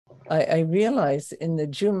I realize in the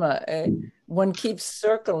Juma, one keeps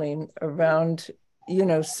circling around,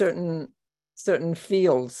 certain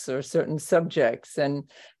fields or certain subjects,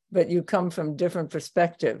 but you come from different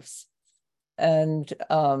perspectives, and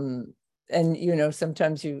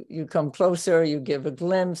sometimes you come closer, you give a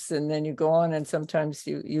glimpse, and then you go on, and sometimes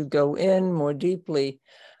you go in more deeply.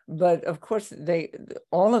 But of course,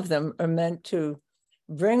 all of them are meant to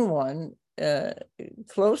bring one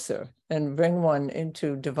closer and bring one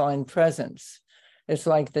into divine presence. It's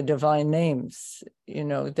like the divine names,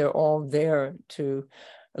 they're all there to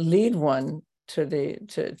lead one to the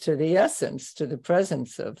essence, to the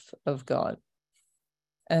presence of God.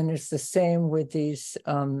 And it's the same with these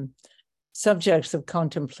subjects of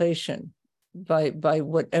contemplation, by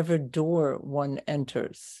whatever door one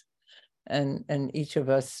enters. And each of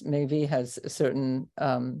us maybe has a certain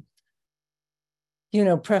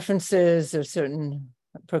preferences or certain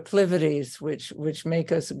proclivities which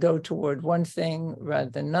make us go toward one thing rather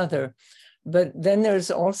than another. But then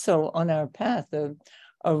there's also on our path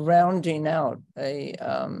a rounding out, a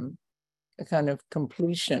kind of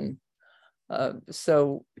completion.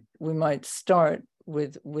 So we might start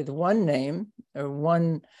with one name or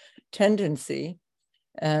one tendency,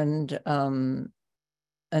 and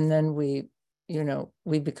then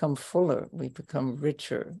we become fuller, we become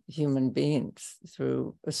richer human beings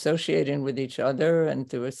through associating with each other and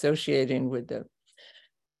through associating with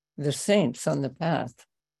the saints on the path.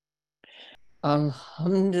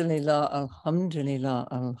 Alhamdulillah, alhamdulillah,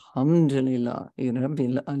 alhamdulillah.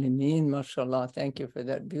 Rabbil alameen, mashallah. Thank you for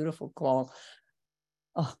that beautiful call.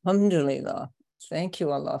 Alhamdulillah. Thank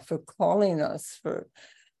you, Allah, for calling us, for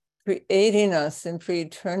creating us in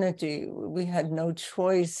pre-eternity. We had no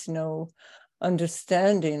choice, no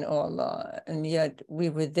understanding, oh Allah, and yet we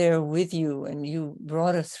were there with you, and you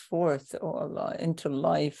brought us forth, oh Allah, into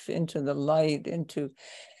life, into the light, into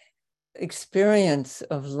experience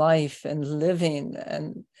of life and living,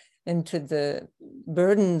 and into the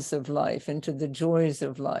burdens of life, into the joys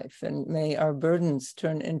of life. And may our burdens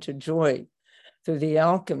turn into joy through the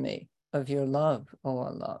alchemy of your love, oh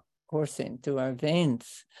Allah, coursing through our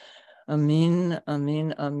veins. Ameen,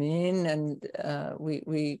 ameen, ameen. And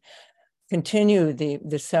we continue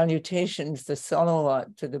the salutations, the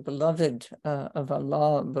salawat to the beloved of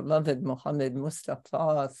Allah, beloved Muhammad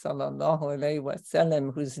Mustafa sallallahu alaihi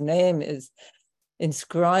wasallam, whose name is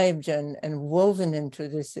inscribed and woven into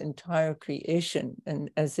this entire creation, and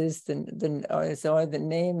as are the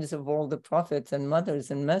names of all the prophets and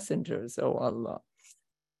mothers and messengers, O Allah.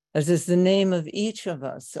 As is the name of each of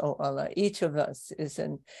us, O Allah. Each of us is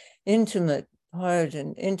an intimate part,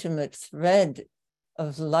 an intimate thread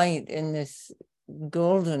of light in this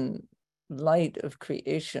golden light of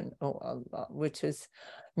creation, O Allah, which is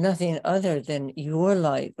nothing other than your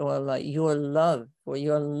light, O Allah, your love, for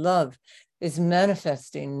your love is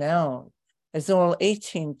manifesting now as all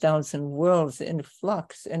 18,000 worlds in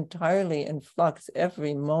flux, entirely in flux,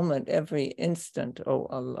 every moment, every instant, O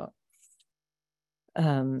Allah.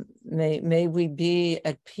 May we be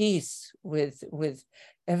at peace with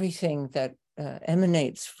everything that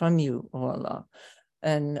emanates from you, O Allah.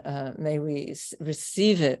 And may we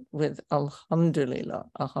receive it with alhamdulillah,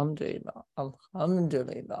 alhamdulillah,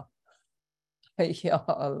 alhamdulillah. Ya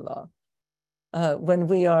Allah. When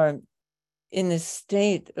we are in this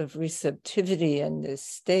state of receptivity and this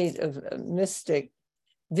state of mystic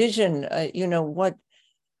vision,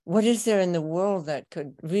 what is there in the world that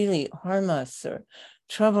could really harm us or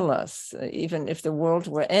trouble us, even if the world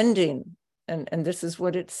were ending? And this is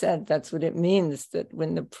what it said. That's what it means, that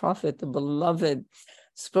when the Prophet, the beloved,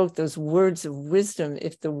 spoke those words of wisdom,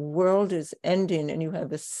 if the world is ending and you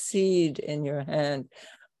have a seed in your hand,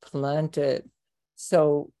 plant it.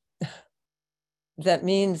 So that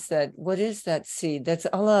means that, what is that seed? That's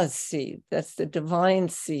Allah's seed. That's the divine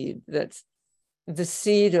seed. That's the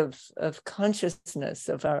seed of consciousness,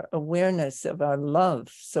 of our awareness, of our love,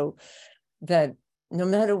 so that no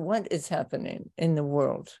matter what is happening in the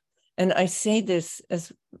world, and I say this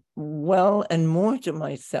as well and more to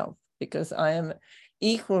myself, because I am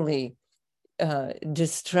equally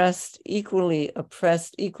distressed, equally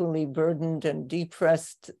oppressed, equally burdened and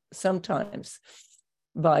depressed sometimes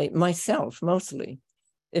by myself, mostly.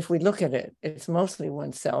 If we look at it, it's mostly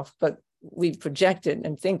oneself, but we project it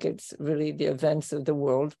and think it's really the events of the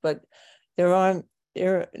world. But there are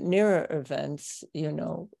nearer events,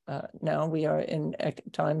 now we are in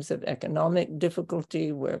times of economic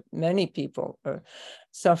difficulty where many people are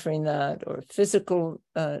suffering that, or physical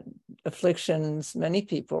afflictions, many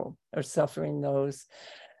people are suffering those.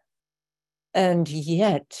 And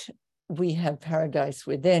yet we have paradise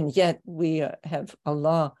within, yet we have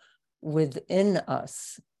Allah within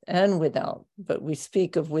us. and without, but we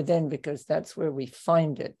speak of within because that's where we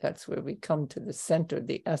find it. That's where we come to the center,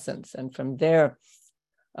 the essence. And from there,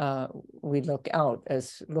 we look out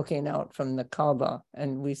as looking out from the Kaaba,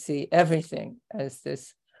 and we see everything as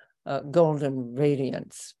this golden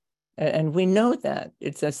radiance. And we know that.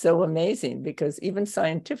 It's so amazing because even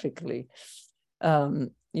scientifically, you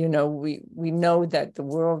know, we know that the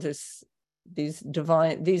world is these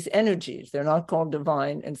energies. They're not called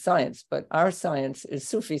divine in science, but our science is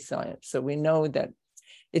Sufi science. So we know that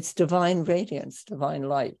it's divine radiance, divine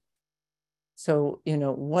light. So, you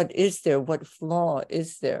know, what is there? What flaw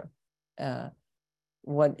is there?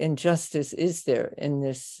 What injustice is there in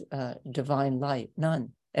this divine light?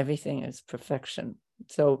 None. Everything is perfection.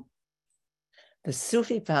 So the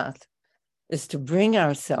Sufi path is to bring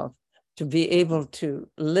ourselves to be able to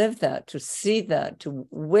live that, to see that, to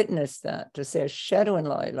witness that, to say, Ashhadu an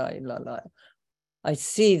la ilaha illallah. I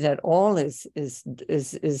see that all is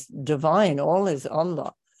divine, all is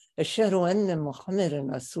Allah. Ashhadu anna Muhammadan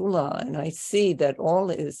Rasulullah, and I see that all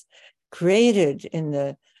is created in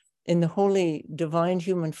the holy divine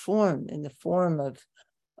human form, in the form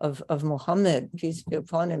of Muhammad, peace be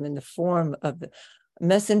upon him, in the form of the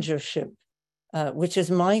messengership, which is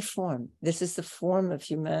my form. This is the form of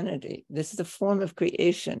humanity. This is the form of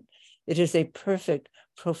creation. It is a perfect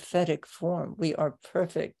prophetic form. We are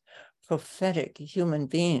perfect prophetic human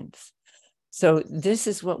beings. So this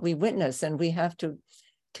is what we witness, and we have to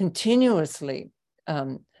continuously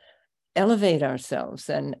elevate ourselves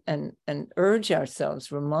and urge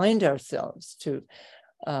ourselves, remind ourselves to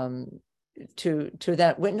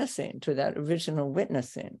that witnessing, to that original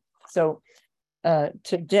witnessing. So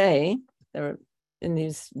today, in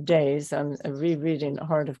these days, I'm rereading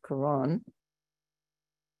Heart of Quran.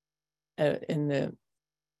 In the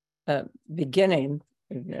beginning,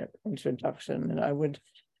 in the introduction, and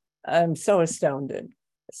I'm so astounded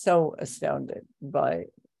by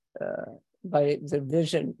the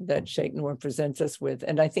vision that Sheikh Noor presents us with.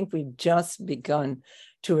 And I think we've just begun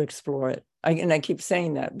to explore it. And I keep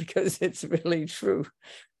saying that because it's really true.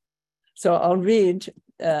 So I'll read,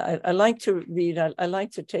 I like to read, I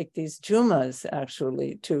like to take these Jumas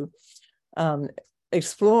actually to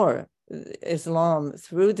explore Islam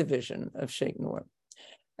through the vision of Sheikh Noor.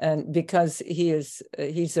 And because he's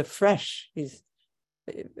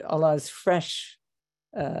Allah's fresh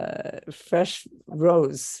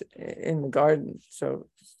rose in the garden. So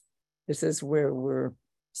this is where we're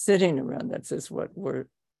sitting around. This is what we're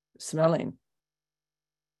smelling.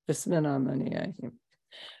 Bismillah.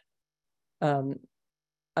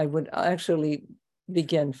 I would actually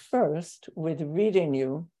begin first with reading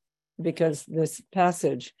you, because this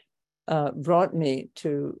passage brought me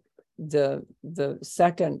to the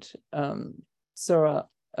second surah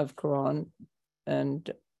of Quran,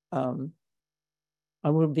 and I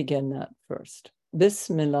will begin that first.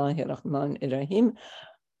 Bismillahir Rahmanir Rahim.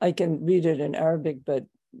 I can read it in Arabic, but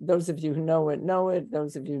those of you who know it.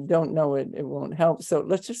 Those of you who don't know it, it won't help. So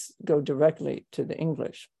let's just go directly to the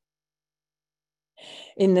English.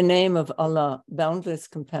 In the name of Allah, boundless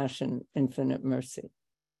compassion, infinite mercy.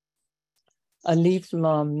 Alif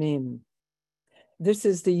Lam Mim. This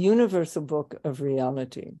is the universal book of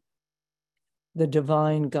reality, the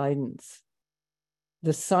divine guidance,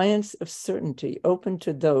 the science of certainty open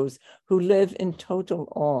to those who live in total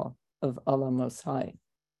awe of Allah Most High,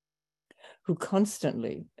 who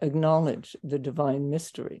constantly acknowledge the divine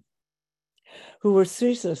mystery, who were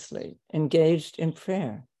ceaselessly engaged in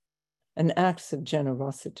prayer and acts of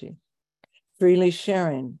generosity, freely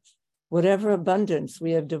sharing whatever abundance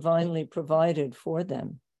we have divinely provided for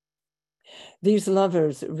them. These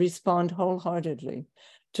lovers respond wholeheartedly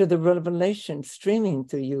to the revelation streaming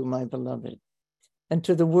through you, my beloved, and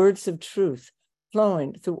to the words of truth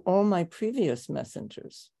flowing through all my previous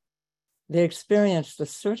messengers. They experience the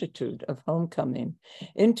certitude of homecoming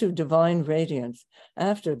into divine radiance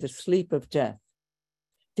after the sleep of death.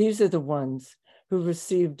 These are the ones who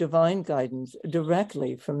receive divine guidance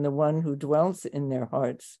directly from the one who dwells in their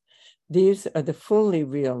hearts. These are the fully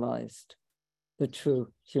realized, the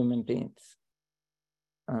true human beings.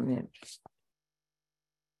 Amen.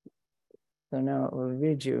 So now I will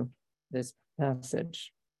read you this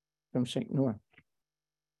passage from Sheikh Noor.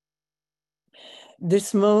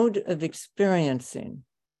 This mode of experiencing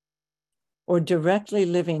or directly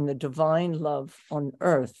living the divine love on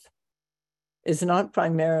earth is not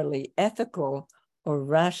primarily ethical or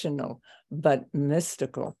rational, but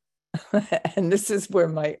mystical. And this is where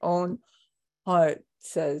my own heart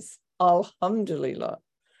says, Alhamdulillah.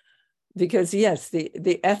 Because yes,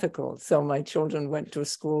 the ethical, so my children went to a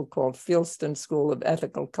school called Fieldston School of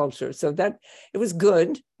Ethical Culture. So that, it was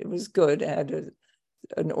good. It was good. It had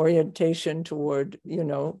an orientation toward,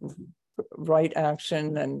 right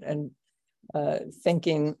action and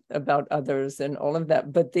thinking about others and all of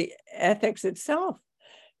that. But the ethics itself,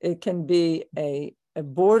 it can be a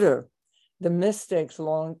border. The mystics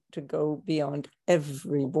long to go beyond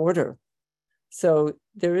every border. So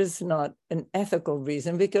there is not an ethical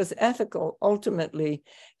reason, because ethical ultimately,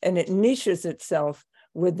 and it niches itself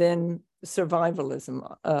within survivalism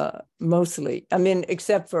mostly. I mean,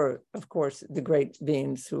 except for, of course, the great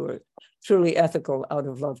beings who are truly ethical out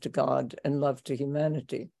of love to God and love to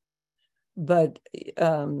humanity. But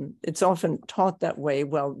it's often taught that way.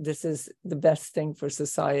 Well, this is the best thing for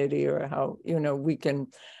society, or how, we can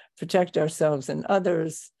protect ourselves and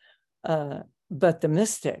others. But the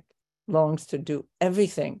mystic longs to do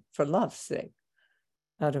everything for love's sake,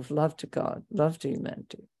 out of love to God, love to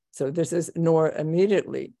humanity. So this is, Noor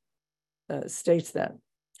immediately states that.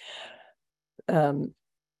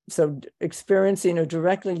 So experiencing or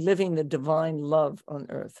directly living the divine love on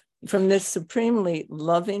earth. From this supremely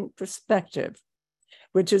loving perspective,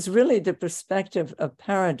 which is really the perspective of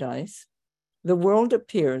paradise, the world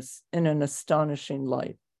appears in an astonishing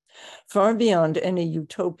light, far beyond any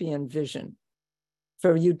utopian vision.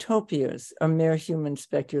 For utopias are mere human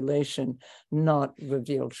speculation, not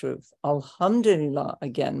revealed truth. Alhamdulillah,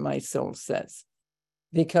 again, my soul says,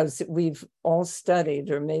 because we've all studied,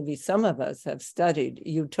 or maybe some of us have studied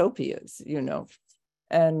utopias,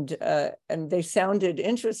 and they sounded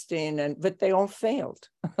interesting, but they all failed.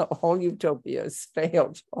 All utopias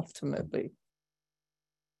failed ultimately,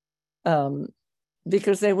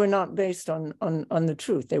 because they were not based on the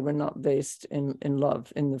truth. They were not based in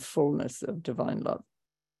love, in the fullness of divine love.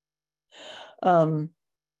 And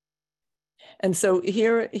so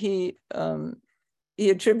here he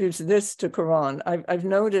attributes this to Quran. I've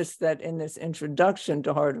noticed that in this introduction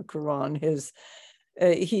to Heart of Quran,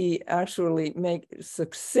 he actually makes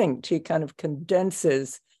succinct. He kind of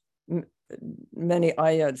condenses many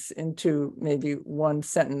ayats into maybe one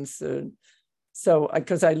sentence. So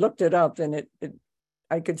because I looked it up, and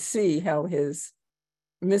I could see how his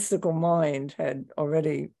mystical mind had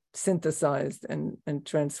already synthesized and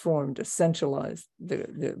transformed, essentialized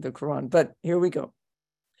the Quran. But here we go.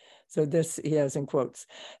 So this he has in quotes.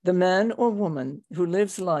 The man or woman who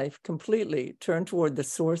lives life completely turned toward the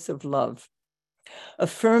source of love,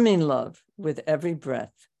 affirming love with every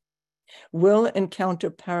breath, will encounter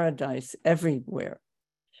paradise everywhere,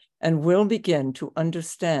 and will begin to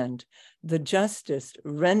understand the justice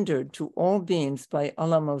rendered to all beings by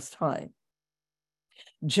Allah Most High.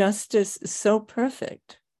 Justice so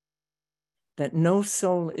perfect that no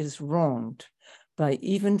soul is wronged by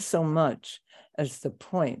even so much as the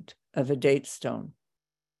point of a date stone.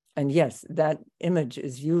 And yes, that image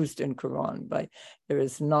is used in Quran, there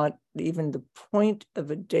is not even the point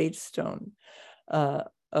of a date stone of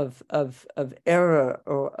error,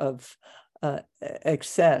 or of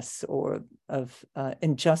excess, or of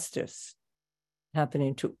injustice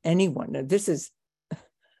happening to anyone. Now, this is,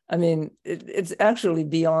 it's actually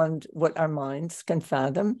beyond what our minds can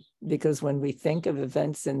fathom, because when we think of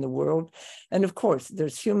events in the world, and of course,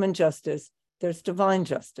 there's human justice, there's divine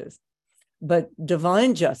justice, but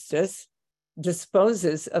divine justice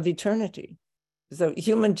disposes of eternity. So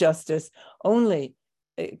human justice only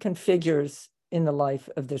configures in the life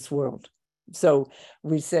of this world. So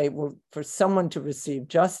we say, well, for someone to receive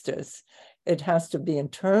justice, it has to be in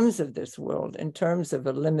terms of this world, in terms of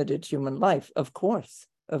a limited human life, of course.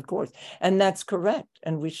 And that's correct.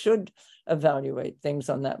 And we should evaluate things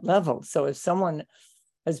on that level. So if someone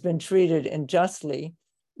has been treated unjustly,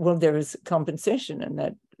 well, there is compensation, and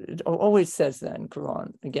that it always says that in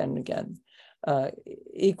Quran again and again,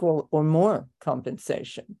 equal or more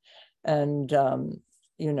compensation. And,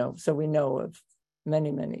 so we know of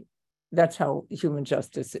many, that's how human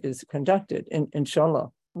justice is conducted,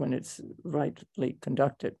 inshallah, when it's rightly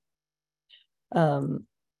conducted.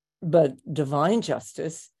 But divine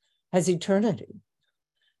justice has eternity.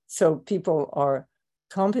 So people are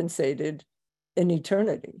compensated in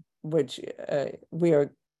eternity, which we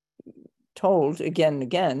are told again and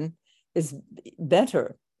again is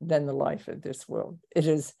better than the life of this world. It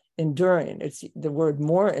is enduring. It's the word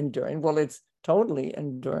more enduring. Well, it's totally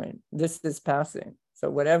enduring. This is passing. So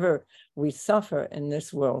whatever we suffer in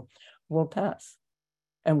this world will pass,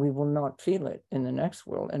 and we will not feel it in the next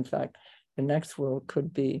world. In fact, the next world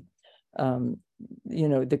could be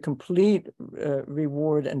the complete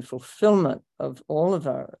reward and fulfillment of all of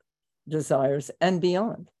our desires, and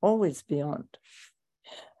beyond, always beyond.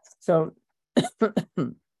 So,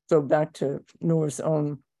 so back to Noor's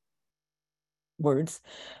own words,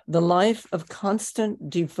 the life of constant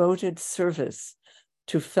devoted service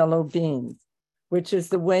to fellow beings which is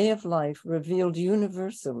the way of life revealed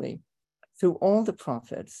universally through all the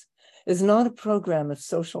prophets, is not a program of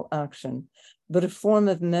social action, but a form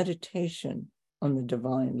of meditation on the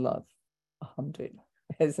divine love. Alhamdulillah.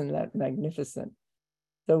 Isn't that magnificent?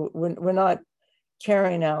 So we're not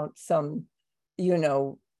carrying out some,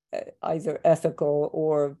 either ethical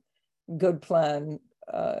or good plan,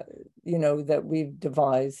 that we've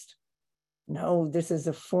devised. No, this is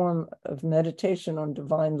a form of meditation on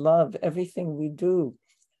divine love. Everything we do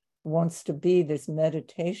wants to be this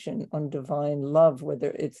meditation on divine love,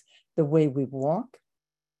 whether it's the way we walk,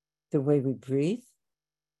 the way we breathe,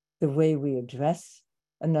 the way we address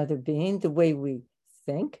another being, the way we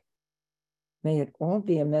think. May it all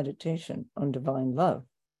be a meditation on divine love.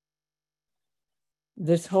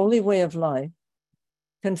 This holy way of life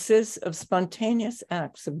consists of spontaneous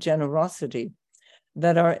acts of generosity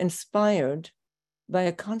that are inspired by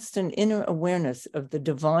a constant inner awareness of the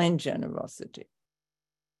divine generosity.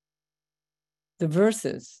 The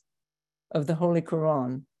verses of the Holy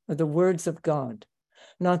Quran are the words of God,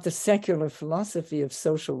 not the secular philosophy of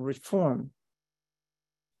social reform.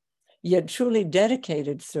 Yet truly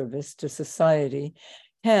dedicated service to society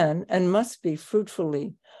can and must be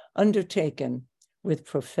fruitfully undertaken with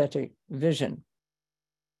prophetic vision.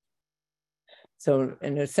 So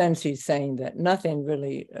in a sense, he's saying that nothing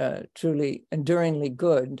really truly enduringly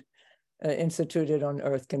good instituted on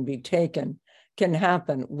earth can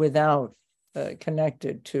happen without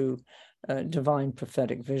connected to divine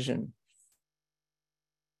prophetic vision.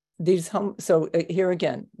 So here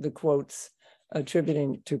again, the quotes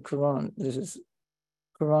attributing to Quran, this is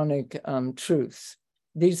Quranic truths.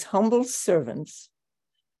 These humble servants,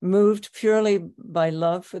 moved purely by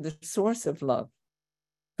love for the source of love,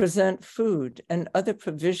 present food and other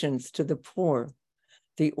provisions to the poor,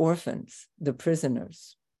 the orphans, the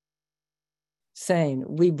prisoners, saying,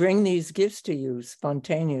 "We bring these gifts to you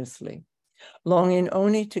spontaneously, longing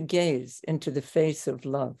only to gaze into the face of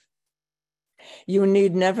love. You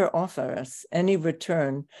need never offer us any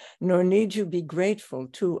return, nor need you be grateful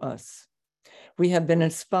to us. We have been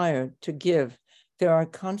inspired to give through our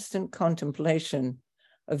constant contemplation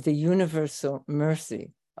of the universal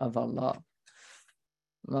mercy of Allah."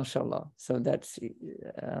 MashaAllah. So that's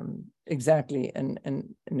exactly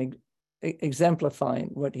and exemplifying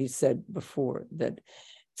what he said before, that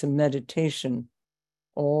it's a meditation,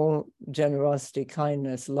 all generosity,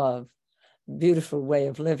 kindness, love, beautiful way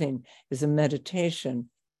of living is a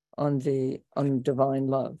meditation on divine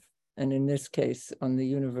love, and in this case, on the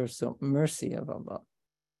universal mercy of Allah.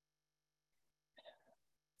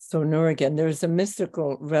 So Nur again, there is a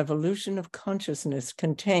mystical revolution of consciousness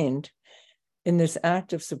contained in this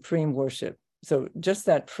act of supreme worship. So just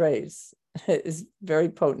that phrase is very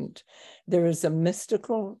potent. There is a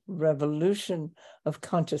mystical revolution of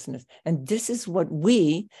consciousness. And this is what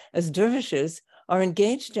we as dervishes are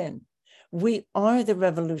engaged in. We are the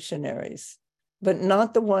revolutionaries, but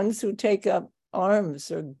not the ones who take up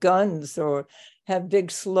arms or guns or have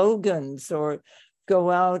big slogans or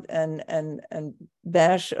go out and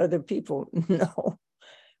bash other people. No.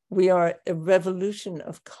 We are a revolution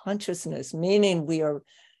of consciousness, meaning we are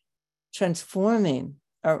transforming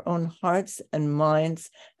our own hearts and minds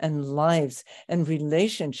and lives and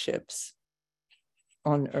relationships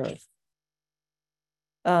on earth.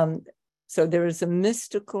 So there is a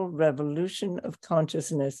mystical revolution of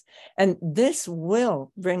consciousness, and this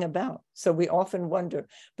will bring about. So we often wonder,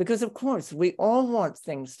 because of course we all want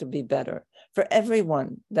things to be better for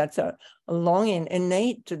everyone. That's a longing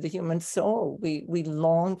innate to the human soul. We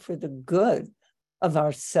long for the good of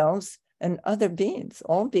ourselves and other beings,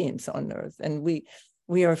 all beings on earth. And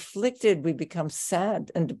we are afflicted, we become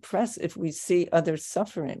sad and depressed if we see others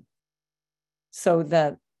suffering. So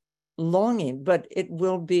that longing, but it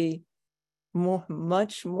will be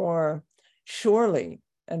much more surely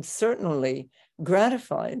and certainly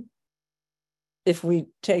gratified if we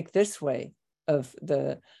take this way of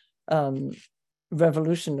the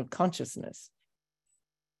revolution of consciousness.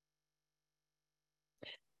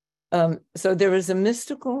 So there is a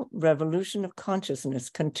mystical revolution of consciousness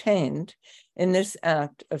contained in this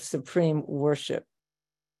act of supreme worship,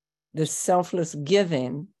 this selfless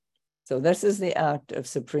giving. So this is the act of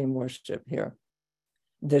supreme worship here.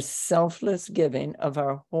 The selfless giving of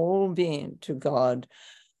our whole being to God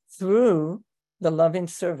through the loving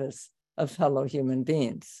service of fellow human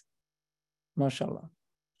beings. MashaAllah.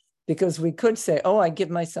 Because we could say, oh, I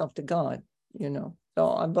give myself to God, so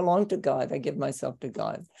I belong to God, I give myself to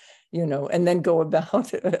God, and then go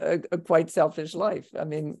about a quite selfish life. I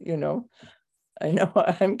mean, I know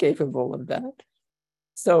I'm capable of that.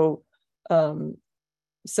 So, the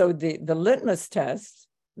litmus test,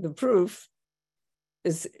 the proof,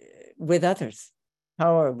 is with others.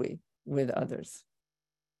 How are we with others?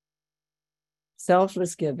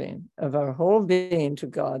 Selfless giving of our whole being to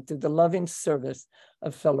God through the loving service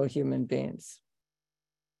of fellow human beings.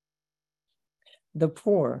 The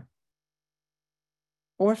poor,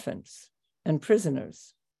 orphans, and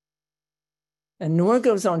prisoners. And Noor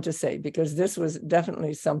goes on to say, because this was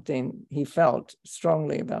definitely something he felt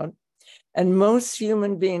strongly about, and most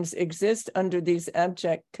human beings exist under these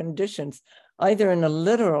abject conditions, either in a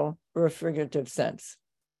literal or a figurative sense.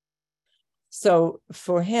 So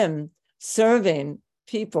for him, serving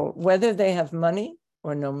people, whether they have money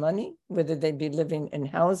or no money, whether they be living in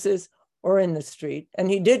houses or in the street, and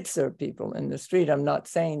he did serve people in the street. I'm not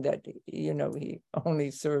saying that, he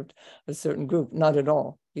only served a certain group, not at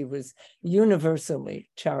all. He was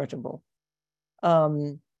universally charitable.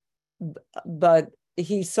 But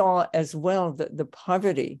he saw as well the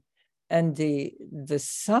poverty and the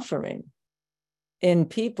suffering in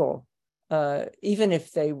people, even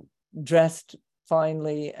if they dressed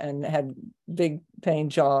finely and had big paying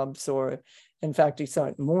jobs, or in fact, he saw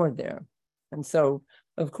it more there. And so,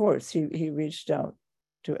 of course, he reached out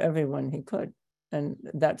to everyone he could. And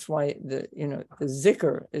that's why the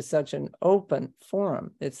zikr is such an open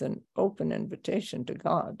forum. It's an open invitation to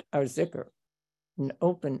God, our zikr, an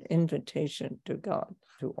open invitation to God,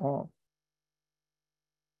 to all.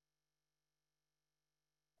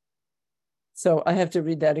 So I have to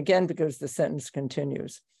read that again because the sentence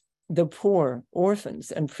continues. The poor,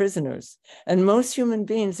 orphans, and prisoners, and most human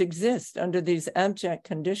beings exist under these abject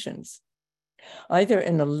conditions, either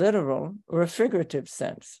in a literal or a figurative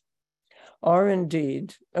sense. Are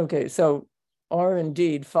indeed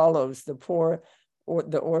follows the poor, or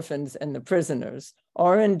the orphans, and the prisoners,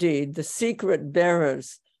 are indeed the secret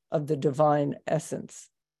bearers of the divine essence.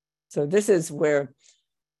 So this is where,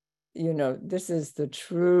 this is the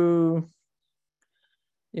true,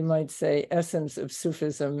 you might say, essence of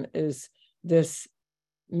Sufism, is this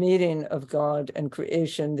meeting of God and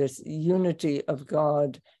creation, this unity of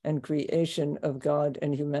God and creation of God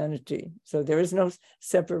and humanity. So there is no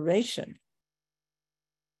separation.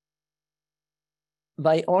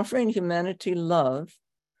 By offering humanity love,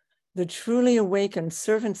 the truly awakened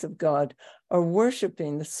servants of God are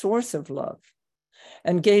worshiping the source of love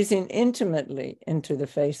and gazing intimately into the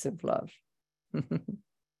face of love.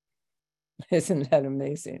 Isn't that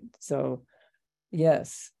amazing? So,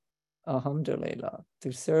 yes, alhamdulillah,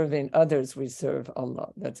 through serving others, we serve Allah.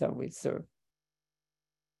 That's how we serve.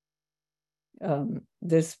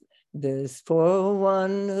 This poor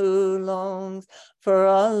one who longs for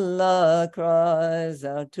Allah cries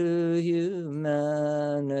out to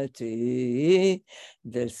humanity.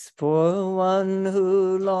 This poor one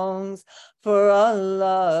who longs for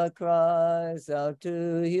Allah cries out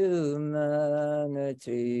to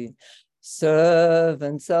humanity.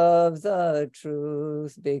 Servants of the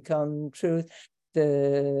truth become truth.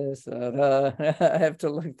 I have to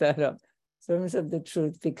look that up. Servants of the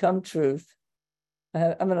truth become truth.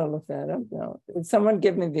 I'm going to look that up now. Someone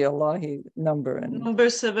give me the Allahi number. Number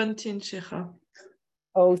 17, Shaykha.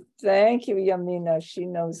 Oh, thank you, Yamina. She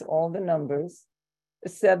knows all the numbers.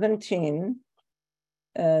 17.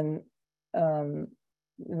 And,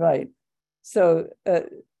 right. So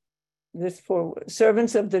this for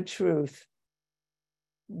servants of the truth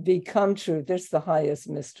become truth. That's the highest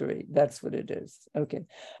mystery. That's what it is. Okay.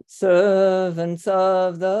 Servants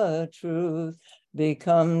of the truth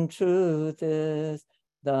become truth is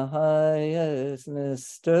the highest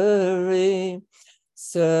mystery.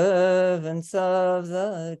 Servants of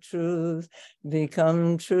the truth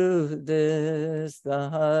become truth is the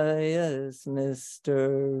highest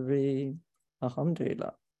mystery.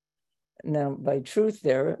 Alhamdulillah. Now, by truth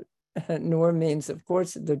there, Noor means, of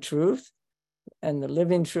course, the truth and the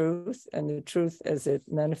living truth, and the truth as it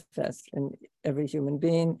manifests in every human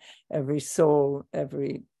being, every soul,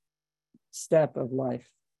 every step of life.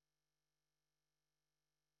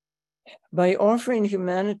 By offering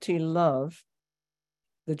humanity love,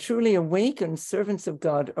 the truly awakened servants of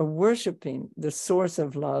God are worshiping the source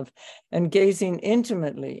of love and gazing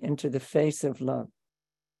intimately into the face of love.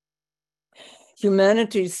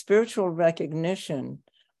 Humanity's spiritual recognition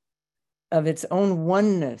of its own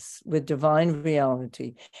oneness with divine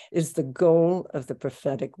reality is the goal of the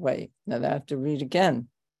prophetic way. Now I have to read again.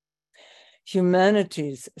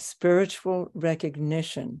 Humanity's spiritual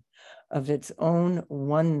recognition of its own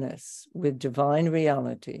oneness with divine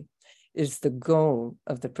reality is the goal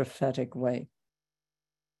of the prophetic way.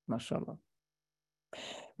 MashaAllah.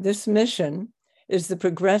 This mission is the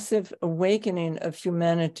progressive awakening of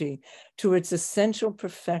humanity to its essential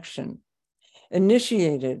perfection,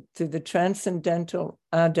 initiated through the transcendental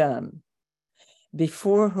Adam,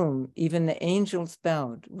 before whom even the angels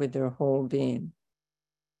bowed with their whole being.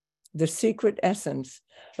 The secret essence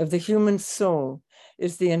of the human soul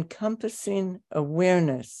is the encompassing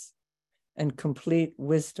awareness and complete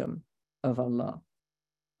wisdom of Allah.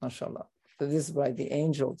 MashaAllah. So this is why the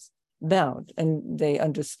angels bowed, and they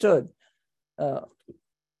understood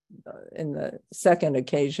in the second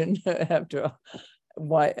occasion after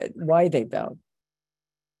why they bowed.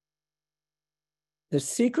 The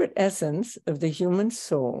secret essence of the human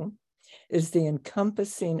soul is the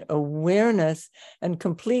encompassing awareness and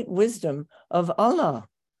complete wisdom of Allah.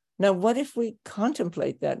 Now, what if we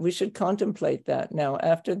contemplate that? We should contemplate that now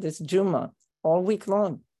after this Juma, all week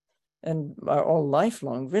long, and all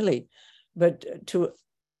lifelong, really. But to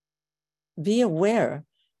be aware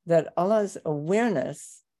that Allah's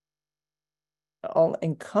awareness,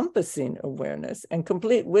 all-encompassing awareness and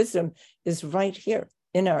complete wisdom is right here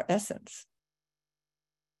in our essence,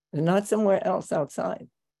 and not somewhere else outside,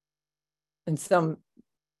 in some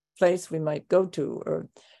place we might go to or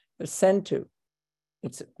ascend to.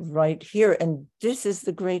 It's right here, and this is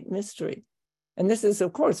the great mystery. And this is,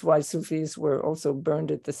 of course, why Sufis were also burned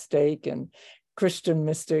at the stake, and Christian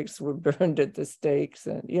mystics were burned at the stakes,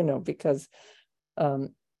 and because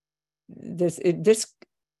this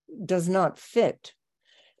does not fit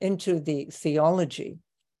into the theology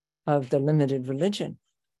of the limited religion,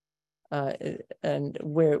 and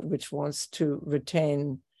which wants to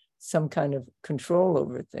retain some kind of control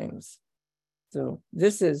over things. So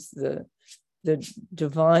this is the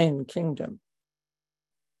divine kingdom.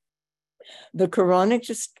 The Quranic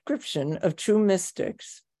description of true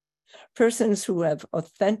mystics, persons who have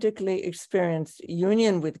authentically experienced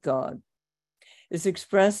union with God, is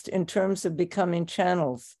expressed in terms of becoming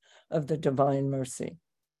channels of the divine mercy.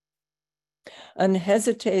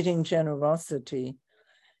 Unhesitating generosity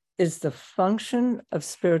is the function of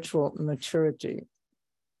spiritual maturity.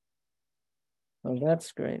 Well,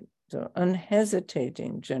 that's great. So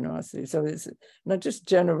unhesitating generosity. So it's not just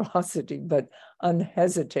generosity, but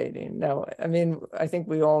unhesitating. Now, I mean, I think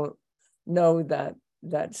we all know that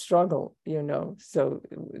struggle, so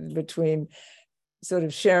between sort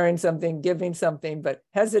of sharing something, giving something, but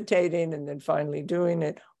hesitating and then finally doing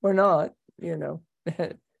it or not,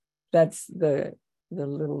 that's the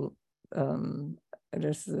little,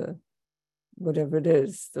 just the, whatever it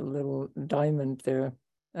is, the little diamond there,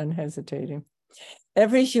 unhesitating.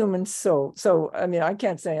 Every human soul, so, I mean, I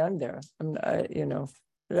can't say I'm there,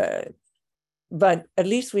 but at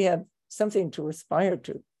least we have something to aspire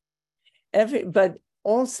to. But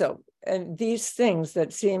also, and these things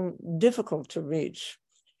that seem difficult to reach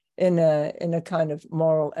in a kind of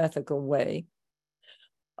moral, ethical way,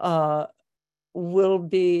 will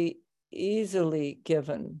be easily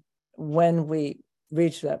given when we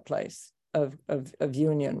reach that place of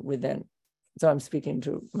union within. So I'm speaking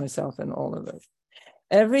to myself and all of us.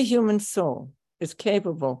 Every human soul is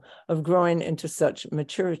capable of growing into such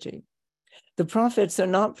maturity. The prophets are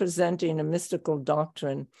not presenting a mystical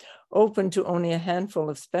doctrine open to only a handful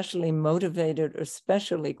of specially motivated or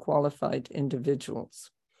specially qualified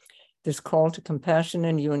individuals. This call to compassion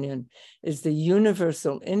and union is the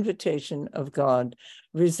universal invitation of God,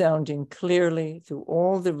 resounding clearly through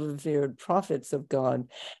all the revered prophets of God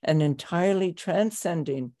and entirely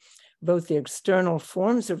transcending both the external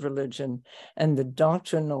forms of religion and the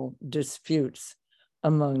doctrinal disputes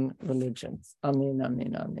among religions. Amin,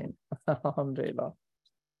 amin, amin. Alhamdulillah.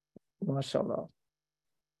 MashaAllah.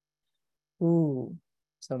 Ooh,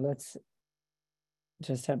 so let's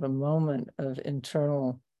just have a moment of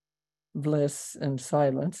internal bliss and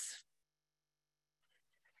silence.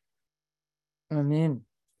 Amin.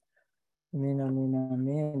 Amin, amin,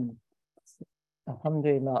 amin.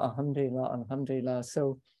 Alhamdulillah, alhamdulillah, alhamdulillah.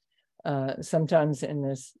 So sometimes in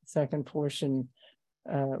this second portion,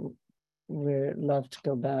 we love to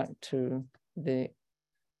go back to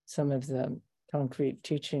some of the concrete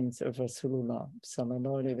teachings of Rasulullah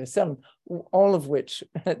sallallahu alaihi wasallam, all of which,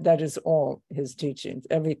 that is all his teachings,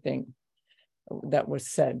 everything that was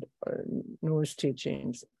said, Noor's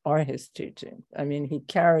teachings are his teachings. I mean, he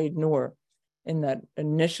carried Noor in that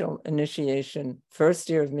initial initiation, first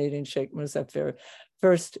year of meeting Sheikh Muzaffar,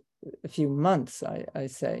 first few months, I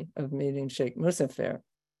say, of meeting Sheikh Muzaffar.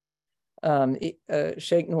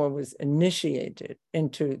 Sheikh Noor was initiated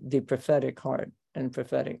into the prophetic heart and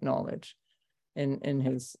prophetic knowledge. And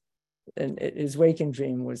his waking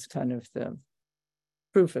dream was kind of the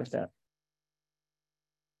proof of that.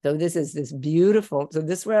 So this is this beautiful, so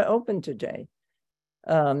this we're open today.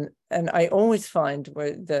 And I always find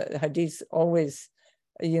where the hadiths always,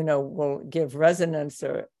 will give resonance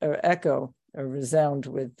or echo or resound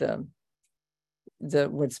with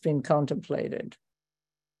what's been contemplated.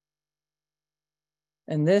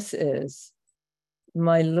 And this is,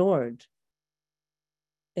 my Lord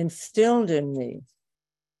instilled in me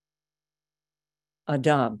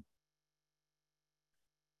adab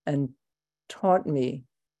and taught me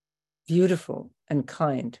beautiful and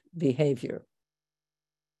kind behavior.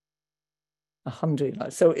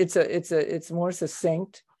 Alhamdulillah. So it's more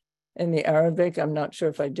succinct in the Arabic. I'm not sure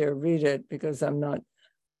if I dare read it because I'm not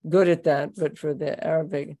good at that, but for the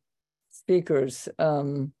Arabic speakers,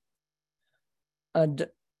 yeah,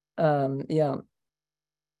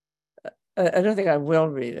 I don't think I will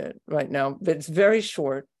read it right now, but it's very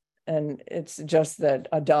short, and it's just that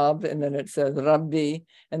adab, and then it says Rabbi,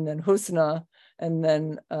 and then husna, and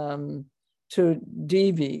then to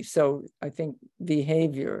dibi. So I think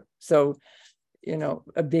behavior. So, you know,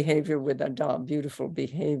 a behavior with adab, beautiful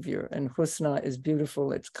behavior, and husna is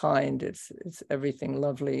beautiful. It's kind. It's everything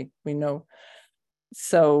lovely. We know.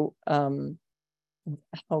 So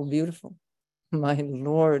how beautiful, my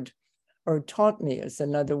Lord. Or taught me is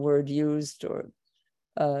another word used, or,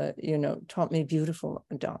 you know, taught me beautiful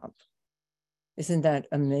adab. Isn't that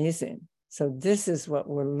amazing? So this is what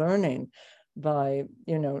we're learning by,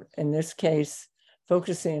 you know, in this case,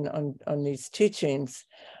 focusing on these teachings,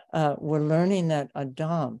 we're learning that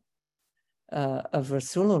adab of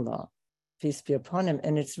Rasulullah, peace be upon him,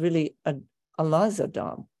 and it's really Allah's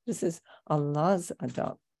adab. This is Allah's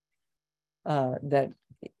adab that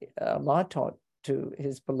Allah taught to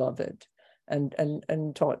his beloved,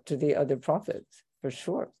 and taught to the other prophets, for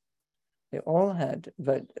sure. They all had,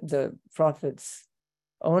 but the prophet's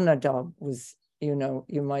own adab was, you know,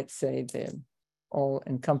 you might say the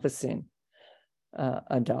all-encompassing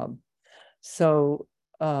adab. So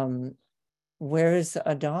where is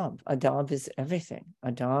adab? Adab is everything.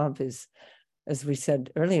 Adab is, as we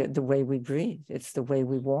said earlier, the way we breathe. It's the way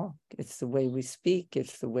we walk. It's the way we speak.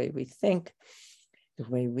 It's the way we think, the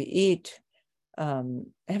way we eat.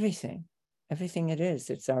 Everything it is.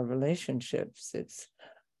 It's our relationships. It's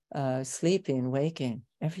sleeping, waking.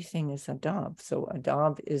 Everything is adab. So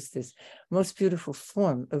adab is this most beautiful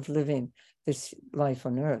form of living this life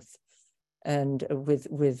on earth, and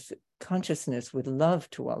with consciousness, with love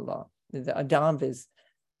to Allah. The adab is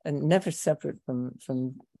never separate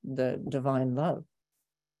from the divine love.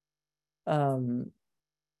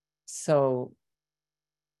 So,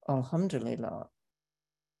 alhamdulillah.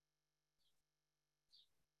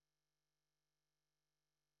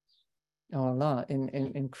 Oh Allah,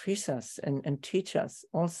 increase us and teach us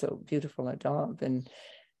also beautiful adab, and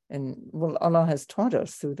well, Allah has taught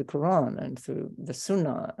us through the Quran and through the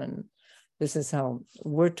Sunnah, and this is how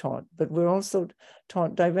we're taught. But we're also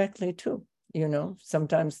taught directly too. You know,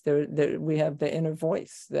 sometimes there we have the inner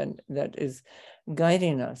voice that is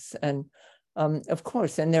guiding us, and of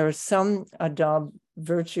course, and there are some adab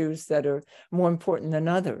virtues that are more important than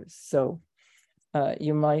others. So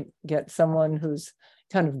you might get someone who's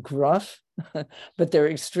kind of gruff, but they're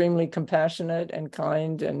extremely compassionate and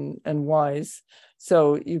kind and wise.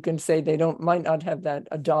 So you can say they might not have that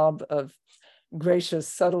adab of gracious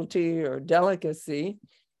subtlety or delicacy,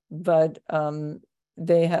 but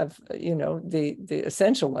they have, you know, the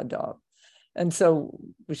essential adab. And so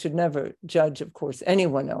we should never judge, of course,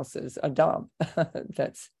 anyone else's adab.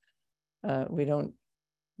 That's, we don't,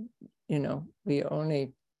 you know, we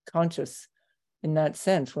only conscious in that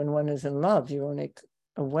sense. When one is in love, you're only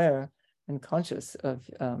aware and conscious of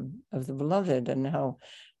the beloved, and how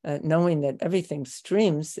knowing that everything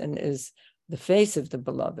streams and is the face of the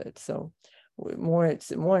beloved. So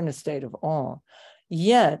it's more in a state of awe.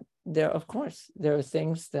 Yet of course, there are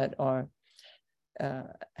things that are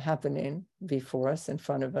happening before us, in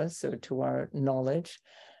front of us, or to our knowledge,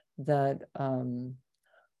 that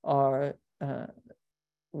are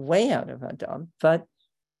way out of adab. But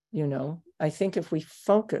you know, I think if we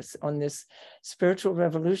focus on this spiritual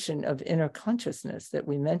revolution of inner consciousness that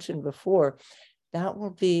we mentioned before, that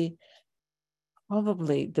will be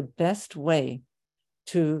probably the best way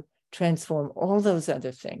to transform all those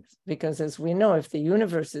other things. Because as we know, if the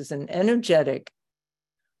universe is an energetic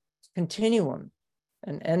continuum,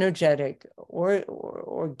 an energetic or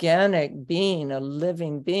organic being, a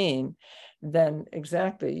living being, then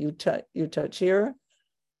exactly, you touch here,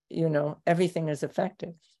 you know, everything is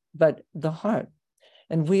affected. But the heart,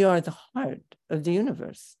 and we are the heart of the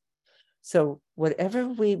universe. So whatever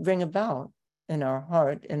we bring about in our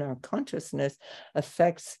heart, in our consciousness,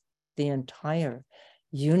 affects the entire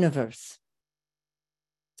universe.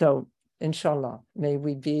 So inshallah, may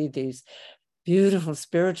we be these beautiful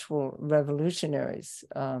spiritual revolutionaries,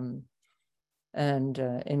 and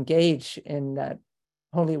engage in that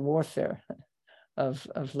holy warfare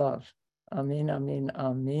of love. Amin, amin,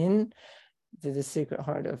 amin. To the secret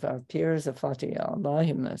heart of our peers, of Fatiha,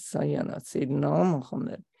 Allahumma sayyana Sayyidina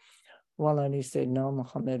Muhammad, wa ala Sayyidina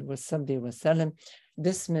Muhammad, wa sabbi wa salam.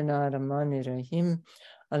 Bismillah ar-Rahman ar-Rahim.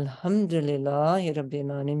 Alhamdulillahi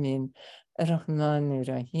Rabbil Alameen. Ar-Rahman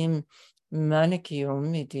ar-Rahim. Maliki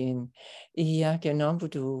yawmiddin. Iyyaka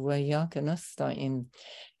na'budu wa iyyaka nasta'in.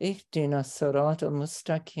 Ihdina as-sirata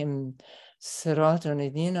al-mustaqim. Sirata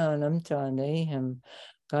alladhina an'amta alayhim.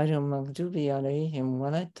 غير المغضوب عليهم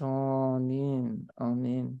ولا الضالين.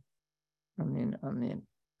 Amen. Amen. Amen.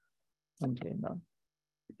 Alhamdulillah.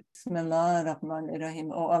 Bismillah ar-Rahman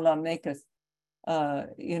ar-Rahim. Oh Allah, make us,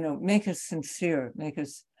 make us sincere, make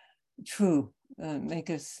us true, make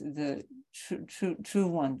us the true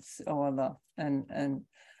ones, oh Allah, and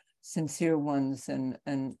sincere ones, and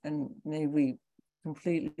may we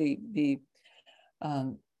completely be,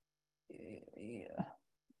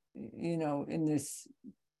 in this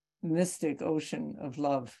mystic ocean of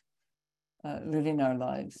love, living our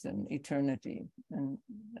lives in eternity, and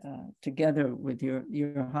together with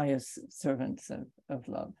your highest servants of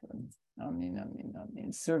love. Amen, amen,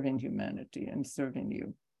 amen. Serving humanity and serving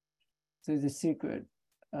you through the secret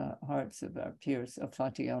hearts of our peers.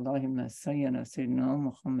 Al-Fatiha. Allahumma sayyana Sayyidina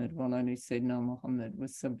Muhammad wa ala Sayyidina Muhammad wa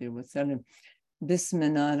sabbi wa salam.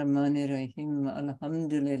 Bismillah ar-Rahman ar-Rahim.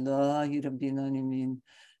 Alhamdulillahi Rabbil Alameen.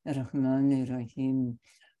 Ar-Rahman ar-Rahim.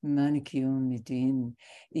 Maliki yawmiddin.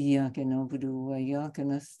 Iyyaka na'budu wa iyyaka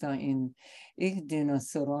nasta'in. Ihdina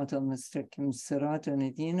as-sirata al-mustaqim. Sirata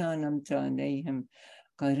alladhina an'amta alayhim.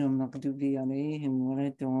 Ghayril maghdubi alayhim wa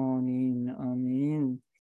lad-dallin. Amin.